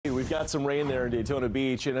got some rain there in Daytona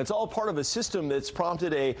Beach, and it's all part of a system that's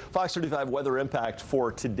prompted a Fox 35 weather impact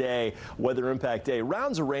for today, Weather Impact Day.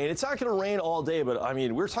 Rounds of rain. It's not going to rain all day, but I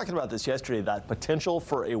mean, we were talking about this yesterday, that potential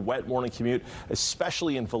for a wet morning commute,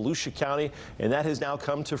 especially in Volusia County, and that has now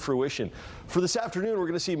come to fruition. For this afternoon, we're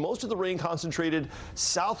going to see most of the rain concentrated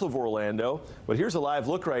south of Orlando, but here's a live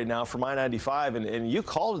look right now from I-95, and you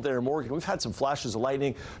called it there, Morgan. We've had some flashes of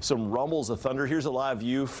lightning, some rumbles of thunder. Here's a live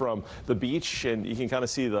view from the beach, and you can kind of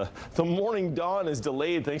see the morning dawn is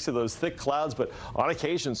delayed thanks to those thick clouds, but on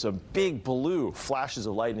occasion some big blue flashes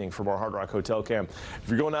of lightning from our Hard Rock Hotel cam. If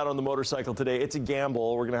you're going out on the motorcycle today, it's a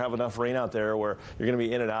gamble. We're going to have enough rain out there where you're going to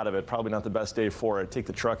be in and out of it. Probably not the best day for it. Take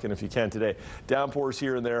the truck in if you can today. Downpours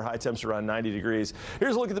here and there, high temps around 90 degrees.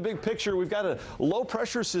 Here's a look at the big picture. We've got a low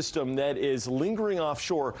pressure system that is lingering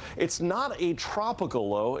offshore. It's not a tropical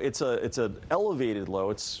low. It's an elevated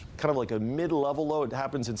low. It's kind of like a mid-level low. It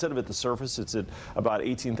happens instead of at the surface, it's at about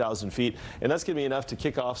 18,000 feet, and that's going to be enough to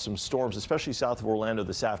kick off some storms, especially south of Orlando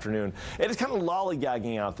this afternoon. And it's kind of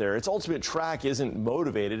lollygagging out there. Its ultimate track isn't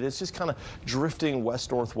motivated. It's just kind of drifting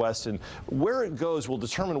west-northwest, and where it goes will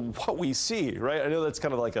determine what we see, right? I know that's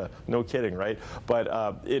kind of like a no kidding, right? But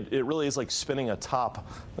it really is like spinning a top,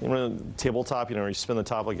 you know, tabletop, you know, where you spin the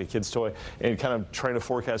top like a kid's toy, and kind of trying to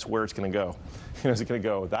forecast where it's going to go. You know, is it going to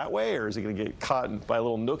go that way, or is it going to get caught by a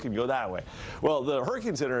little nook and go that way? Well, the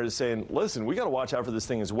Hurricane Center is saying, listen, we got to watch out for this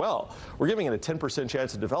thing as well. We're giving it a 10%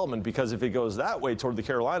 chance of development because if it goes that way toward the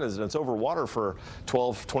Carolinas and it's over water for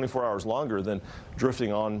 12, 24 hours longer than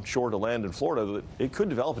drifting on shore to land in Florida, it could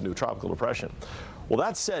develop into a tropical depression. Well,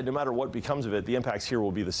 that said, no matter what becomes of it, the impacts here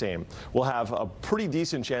will be the same. We'll have a pretty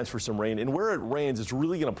decent chance for some rain, and where it rains, it's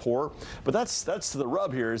really going to pour. But that's the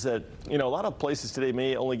rub here is that, you know, a lot of places today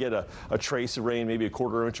may only get a trace of rain, maybe a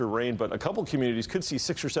quarter inch of rain, but a couple communities could see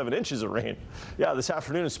 6 or 7 inches of rain. Yeah, this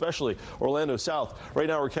afternoon especially, Orlando south. Right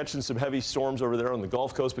now we're catching some heavy storms over there on the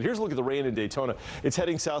Gulf Coast, but here's a look at the rain in Daytona. It's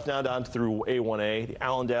heading south now down through A1A, the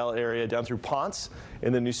Allendale area, down through Ponce,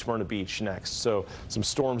 and then New Smyrna Beach next. So some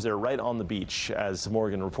storms there right on the beach, as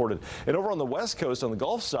Morgan reported. And over on the west coast, on the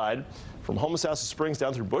Gulf side, from Homosassa Springs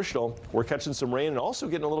down through Bushnell, we're catching some rain and also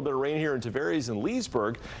getting a little bit of rain here in Tavares and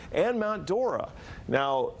Leesburg and Mount Dora.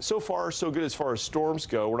 Now, so far, so good as far as storms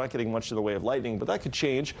go. We're not getting much in the way of lightning, but that could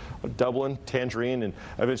change. Dublin, Tangerine, and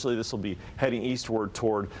eventually this will be heading eastward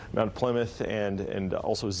toward Mount Plymouth and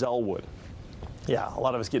also Zellwood. Yeah, a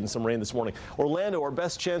lot of us getting some rain this morning. Orlando, our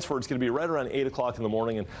best chance for it's going to be right around 8 o'clock in the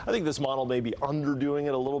morning, and I think this model may be underdoing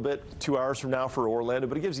it a little bit 2 hours from now for Orlando,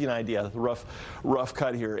 but it gives you an idea, the rough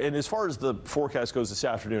cut here. And as far as the forecast goes this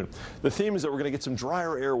afternoon, the theme is that we're going to get some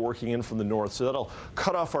drier air working in from the north, so that'll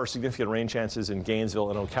cut off our significant rain chances in Gainesville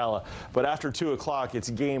and Ocala. But after 2 o'clock, it's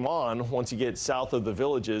game on once you get south of the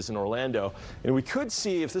Villages in Orlando. And we could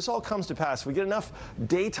see, if this all comes to pass, if we get enough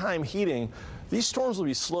daytime heating, these storms will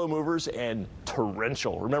be slow movers and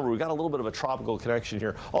torrential. Remember, we've got a little bit of a tropical connection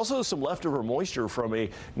here. Also, some leftover moisture from a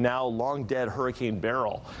now long dead Hurricane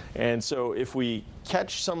Beryl. And so if we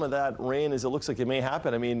catch some of that rain, as it looks like it may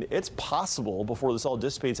happen, I mean, it's possible before this all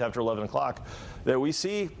dissipates after 11 o'clock that we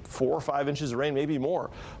see 4 or 5 inches of rain, maybe more.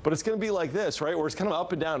 But it's going to be like this, right, where it's kind of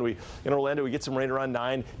up and down. In Orlando, we get some rain around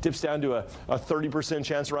 9, dips down to a 30%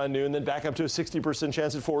 chance around noon, then back up to a 60%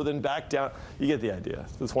 chance at 4, then back down. You get the idea.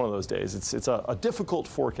 It's one of those days. It's a difficult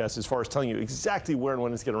forecast as far as telling you exactly where and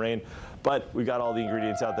when it's going to rain, but we've got all the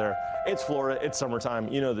ingredients out there. It's Florida. It's summertime.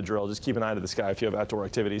 You know the drill. Just keep an eye to the sky if you have outdoor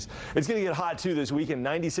activities. It's going to get hot, too, this weekend.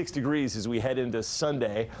 96 degrees as we head into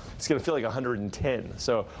Sunday. It's going to feel like 110.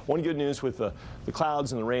 So one good news with the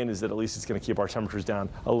clouds and the rain is that at least it's going to keep our temperatures down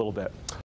a little bit.